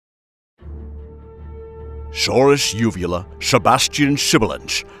Saurus Uvula, Sebastian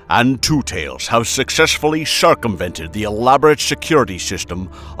Sibilance, and Two Tails have successfully circumvented the elaborate security system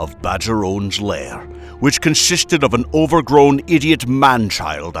of Badgerone's lair, which consisted of an overgrown idiot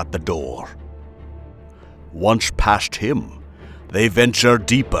man-child at the door. Once past him, they venture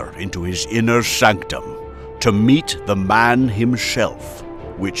deeper into his inner sanctum to meet the man himself,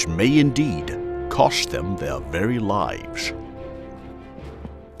 which may indeed cost them their very lives.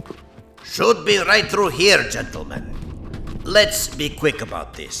 Should be right through here, gentlemen. Let's be quick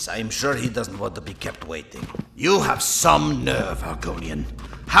about this. I'm sure he doesn't want to be kept waiting. You have some nerve, Argonian.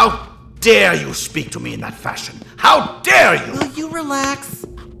 How dare you speak to me in that fashion? How dare you? Will you relax?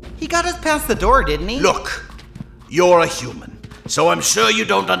 He got us past the door, didn't he? Look, you're a human, so I'm sure you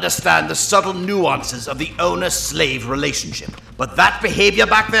don't understand the subtle nuances of the owner-slave relationship. But that behavior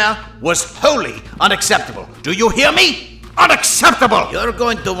back there was wholly unacceptable. Do you hear me? Unacceptable! You're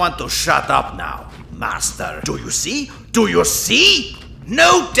going to want to shut up now, Master. Do you see? Do you see?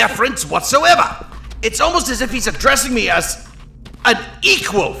 No deference whatsoever. It's almost as if he's addressing me as an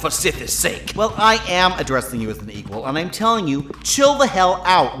equal for Sith's sake. Well, I am addressing you as an equal, and I'm telling you, chill the hell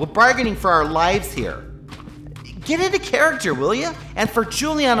out. We're bargaining for our lives here. Get into character, will you? And for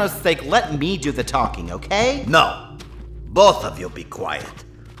Giuliano's sake, let me do the talking, okay? No. Both of you be quiet.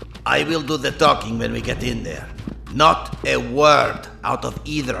 I will do the talking when we get in there. Not a word out of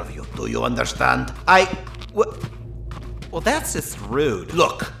either of you. Do you understand? Well, that's just rude.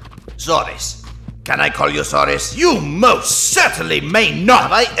 Look, Zoris. Can I call you Zoris? You most certainly may not.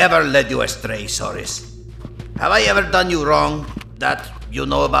 Have I ever led you astray, Zoris? Have I ever done you wrong that you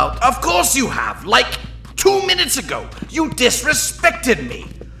know about? Of course you have. Like 2 minutes ago, you disrespected me.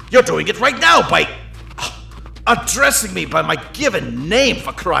 You're doing it right now by addressing me by my given name,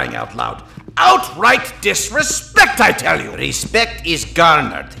 for crying out loud. Outright disrespect, I tell you! Respect is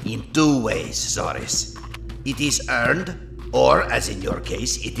garnered in two ways, Zoris. It is earned, or, as in your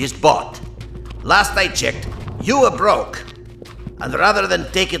case, it is bought. Last I checked, you were broke. And rather than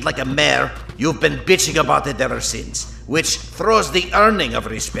take it like a mare, you've been bitching about it ever since, which throws the earning of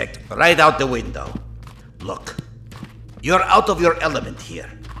respect right out the window. Look, you're out of your element here.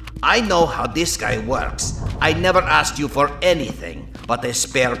 I know how this guy works. I never asked you for anything but a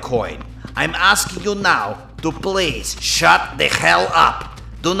spare coin. I'm asking you now to please shut the hell up.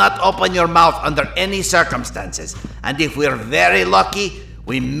 Do not open your mouth under any circumstances. And if we're very lucky,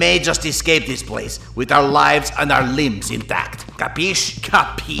 we may just escape this place with our lives and our limbs intact. Capiche?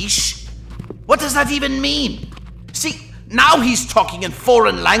 Capiche? What does that even mean? See, now he's talking in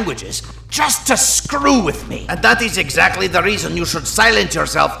foreign languages just to screw with me. And that is exactly the reason you should silence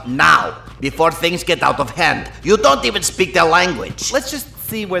yourself now, before things get out of hand. You don't even speak their language. Let's just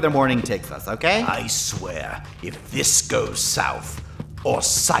see where the morning takes us, okay? I swear, if this goes south, or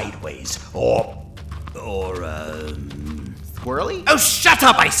sideways, or Squirrely? Oh, shut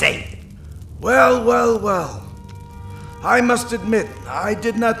up, I say! Well. I must admit, I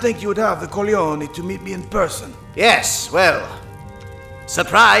did not think you would have the coglione to meet me in person. Yes, well,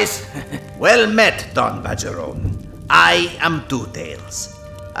 surprise! Well met, Don Badgerone. I am Two Tails.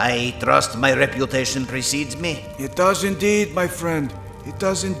 I trust my reputation precedes me. It does indeed, my friend. It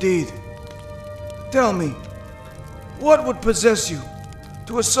does indeed. Tell me, what would possess you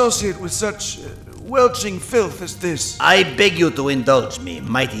to associate with such welching filth as this? I beg you to indulge me,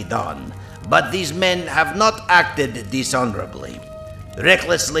 mighty Don, but these men have not acted dishonorably.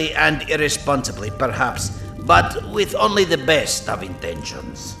 Recklessly and irresponsibly, perhaps, but with only the best of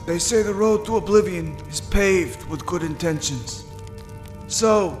intentions. They say the road to oblivion is paved with good intentions.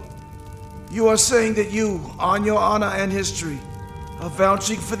 So, you are saying that you, on your honor and history, are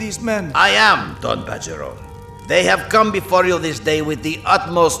vouching for these men? I am, Don Badgerone. They have come before you this day with the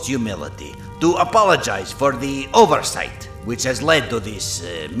utmost humility to apologize for the oversight which has led to this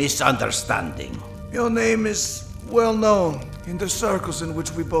misunderstanding. Your name is well known in the circles in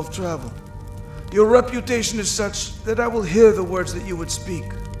which we both travel. Your reputation is such that I will hear the words that you would speak.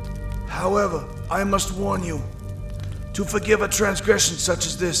 However, I must warn you, to forgive a transgression such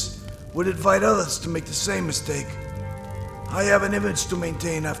as this would invite others to make the same mistake. I have an image to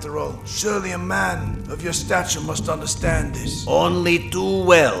maintain, after all. Surely a man of your stature must understand this. Only too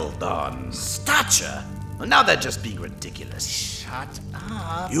well, Don. Stature? Well, now they're just being ridiculous. Shut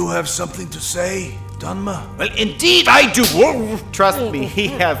up. You have something to say, Dunma? Well, indeed I do. Trust me, he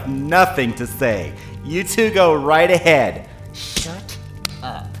has nothing to say. You two go right ahead. Shut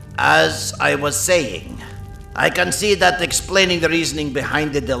up. As I was saying, I can see that explaining the reasoning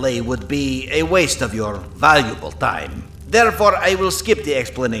behind the delay would be a waste of your valuable time. Therefore, I will skip the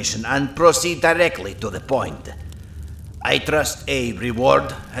explanation and proceed directly to the point. I trust a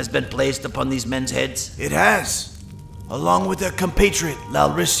reward has been placed upon these men's heads? It has, along with their compatriot,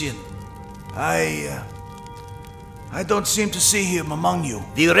 Lalrisian. I don't seem to see him among you.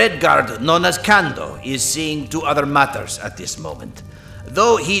 The Red Guard, known as Kando, is seeing to other matters at this moment,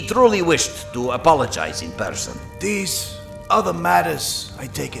 though he truly wished to apologize in person. These other matters, I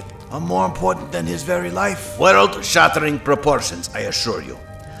take it, are more important than his very life. World-shattering proportions, I assure you.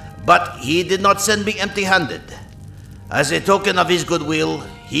 But he did not send me empty-handed. As a token of his goodwill,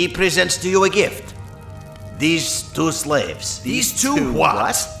 he presents to you a gift. These 2 slaves. These two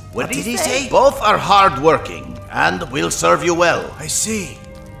what? What did he say? Both are hard-working and will serve you well. I see.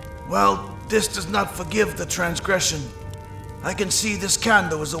 Well, this does not forgive the transgression. I can see this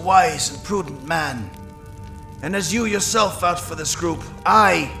Kando is a wise and prudent man. And as you yourself vouch for this group,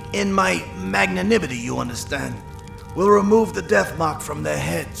 I, in my magnanimity, you understand, will remove the death mark from their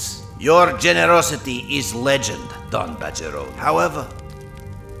heads. Your generosity is legend, Don Badgerone. However,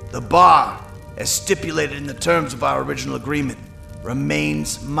 the bar, as stipulated in the terms of our original agreement,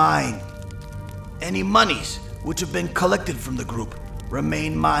 remains mine. Any monies which have been collected from the group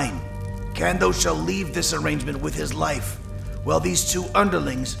remain mine. Kando shall leave this arrangement with his life, while these 2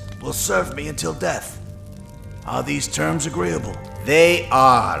 underlings will serve me until death. Are these terms agreeable? They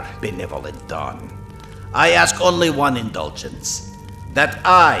are, benevolent Don. I ask only one indulgence, that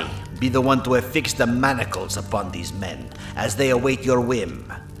I be the one to affix the manacles upon these men as they await your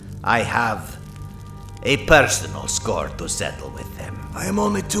whim. I have a personal score to settle with them. I am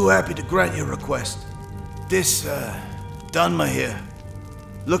only too happy to grant your request. This, Dunma here,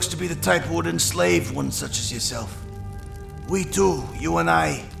 looks to be the type who would enslave one such as yourself. We too, you and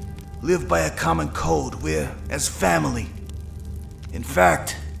I, live by a common code. We're as family. In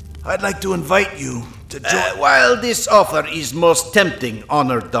fact, I'd like to invite you to join... While this offer is most tempting,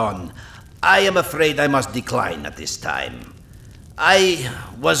 Honored Don, I am afraid I must decline at this time. I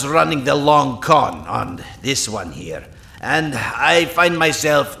was running the long con on this one here, and I find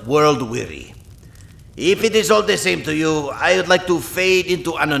myself world-weary. If it is all the same to you, I would like to fade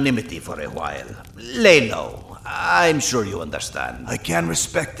into anonymity for a while. Lay low. I'm sure you understand. I can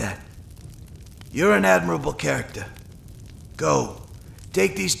respect that. You're an admirable character. Go.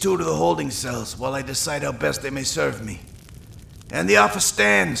 Take these 2 to the holding cells while I decide how best they may serve me. And the offer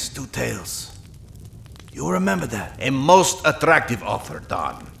stands, 2 Tails. You'll remember that. A most attractive offer,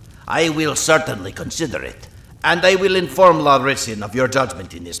 Don. I will certainly consider it, and I will inform Lalrisian of your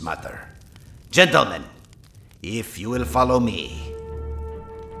judgment in this matter. Gentlemen, if you will follow me.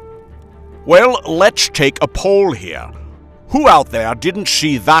 Well, let's take a poll here. Who out there didn't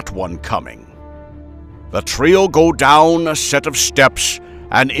see that one coming? The trio go down a set of steps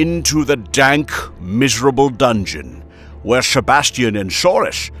and into the dank, miserable dungeon, where Sebastian and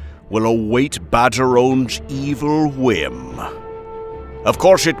Saurus will await Badgerone's evil whim. Of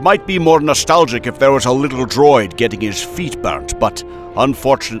course, it might be more nostalgic if there was a little droid getting his feet burnt, but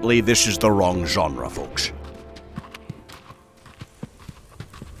unfortunately this is the wrong genre, folks.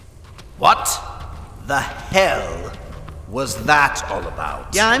 What the hell was that all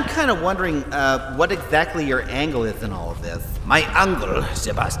about? Yeah, I'm kind of wondering what exactly your angle is in all of this. My angle,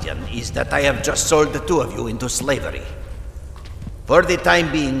 Sebastian, is that I have just sold the 2 of you into slavery. For the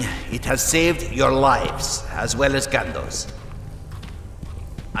time being, it has saved your lives, as well as Kando's.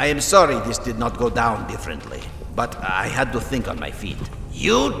 I am sorry this did not go down differently, but I had to think on my feet.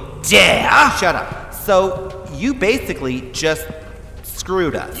 You dare? Shut up. So, you basically just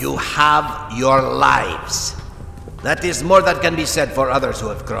screwed us. You have your lives. That is more that can be said for others who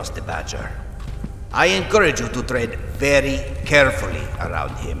have crossed the Badger. I encourage you to tread very carefully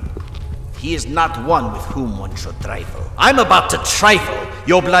around him. He is not one with whom one should trifle. I'm about to trifle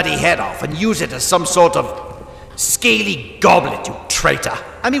your bloody head off and use it as some sort of scaly goblet, you traitor.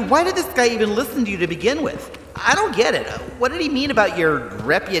 I mean, why did this guy even listen to you to begin with? I don't get it. What did he mean about your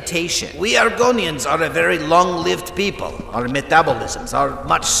reputation? We Argonians are a very long-lived people. Our metabolisms are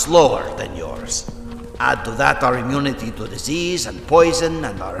much slower than yours. Add to that our immunity to disease and poison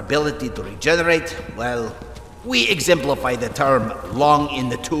and our ability to regenerate, well, we exemplify the term long in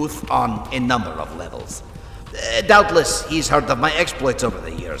the tooth on a number of levels. Doubtless he's heard of my exploits over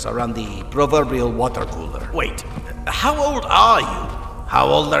the years around the proverbial water cooler. Wait, how old are you? How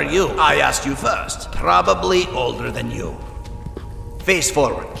old are you? I asked you first. Probably older than you. Face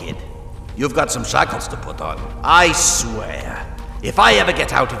forward, kid. You've got some shackles to put on. I swear, if I ever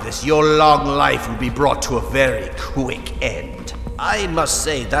get out of this, your long life will be brought to a very quick end. I must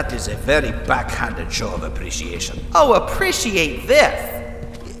say that is a very backhanded show of appreciation. Oh, appreciate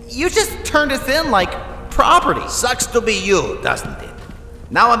this. You just turned us in like property. Sucks to be you, doesn't it?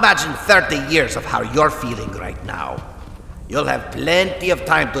 Now imagine 30 years of how you're feeling right now. You'll have plenty of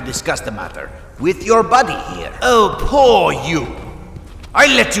time to discuss the matter with your buddy here. Oh, poor you. I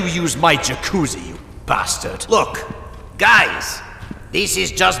let you use my jacuzzi, you bastard. Look, guys, this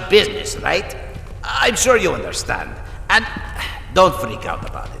is just business, right? I'm sure you understand. And don't freak out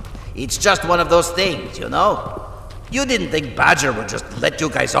about it. It's just one of those things, you know? You didn't think Badger would just let you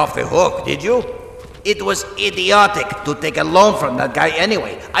guys off the hook, did you? It was idiotic to take a loan from that guy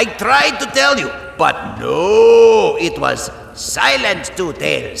anyway. I tried to tell you, but no, it was silent, Two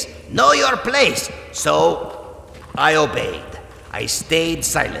Tails. Know your place. So I obeyed. I stayed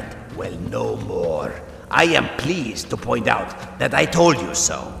silent. Well, no more. I am pleased to point out that I told you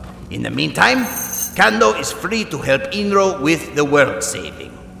so. In the meantime, Kando is free to help Inro with the world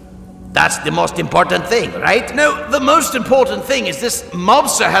saving. That's the most important thing, right? No, the most important thing is this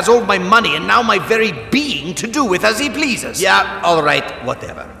mobster has all my money and now my very being to do with as he pleases. Yeah, all right,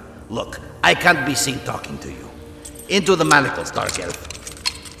 whatever. Look, I can't be seen talking to you. Into the manacles, Dark Elf.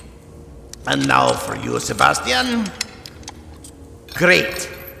 And now for you, Sebastian. Great.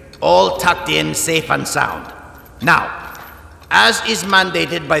 All tucked in, safe and sound. Now, as is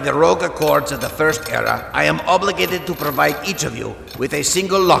mandated by the Rogue Accords of the First Era, I am obligated to provide each of you with a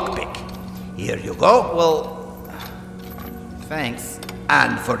single lockpick. Here you go. Well, thanks.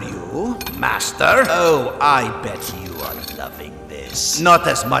 And for you, Master. Oh, I bet you are loving this. Not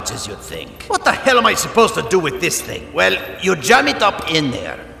as much as you'd think. What the hell am I supposed to do with this thing? Well, you jam it up in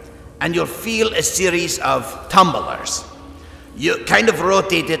there, and you'll feel a series of tumblers. You kind of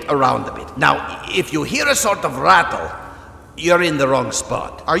rotate it around a bit. Now, if you hear a sort of rattle, you're in the wrong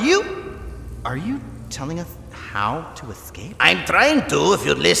spot. Are you telling us how to escape? I'm trying to, if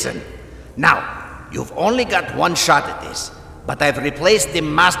you'd listen. Now, you've only got one shot at this, but I've replaced the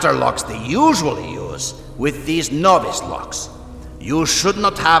master locks they usually use with these novice locks. You should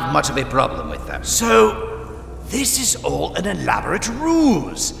not have much of a problem with them. So, this is all an elaborate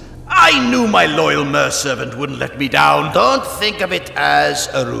ruse. I knew my loyal merservant wouldn't let me down. Don't think of it as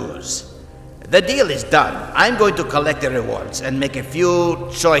a ruse. The deal is done. I'm going to collect the rewards and make a few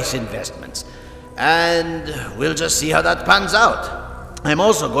choice investments. And we'll just see how that pans out. I'm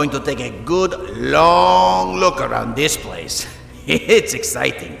also going to take a good, long look around this place. It's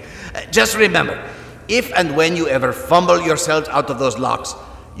exciting. Just remember, if and when you ever fumble yourselves out of those locks,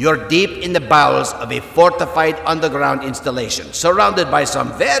 you're deep in the bowels of a fortified underground installation, surrounded by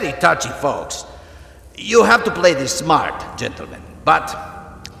some very touchy folks. You have to play this smart, gentlemen, but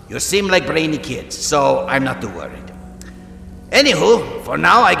you seem like brainy kids, so I'm not too worried. Anywho, for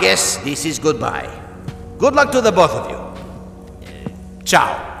now, I guess this is goodbye. Good luck to the both of you.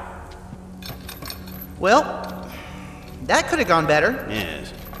 Ciao. Well, that could have gone better.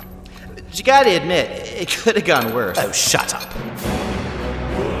 Yes. But you gotta admit, it could have gone worse. Oh, shut up.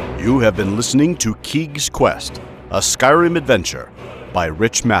 You have been listening to Keeg's Quest, a Skyrim adventure by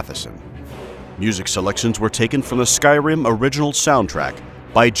Rich Matheson. Music selections were taken from the Skyrim original soundtrack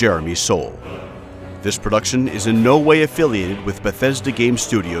by Jeremy Soule. This production is in no way affiliated with Bethesda Game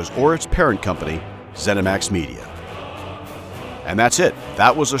Studios or its parent company, ZeniMax Media. And that's it.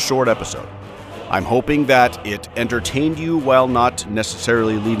 That was a short episode. I'm hoping that it entertained you while not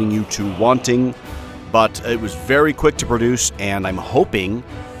necessarily leaving you to wanting, but it was very quick to produce, and I'm hoping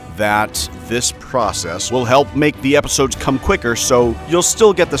that this process will help make the episodes come quicker, so you'll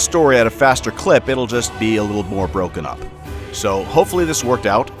still get the story at a faster clip. It'll just be a little more broken up. So hopefully this worked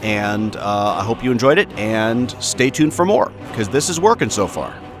out, and I hope you enjoyed it, and stay tuned for more, because this is working so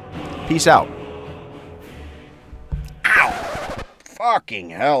far. Peace out. Ow! Fucking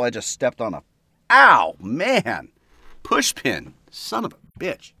hell, I just stepped on a... Ow, man! Pushpin, son of a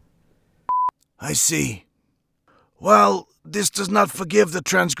bitch. I see. Well, this does not forgive the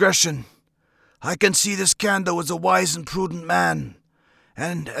transgression. I can see this Kando is a wise and prudent man,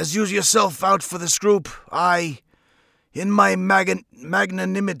 and as you yourself vouch for this group, I... in my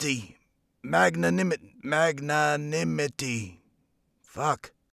magnanimity. Fuck.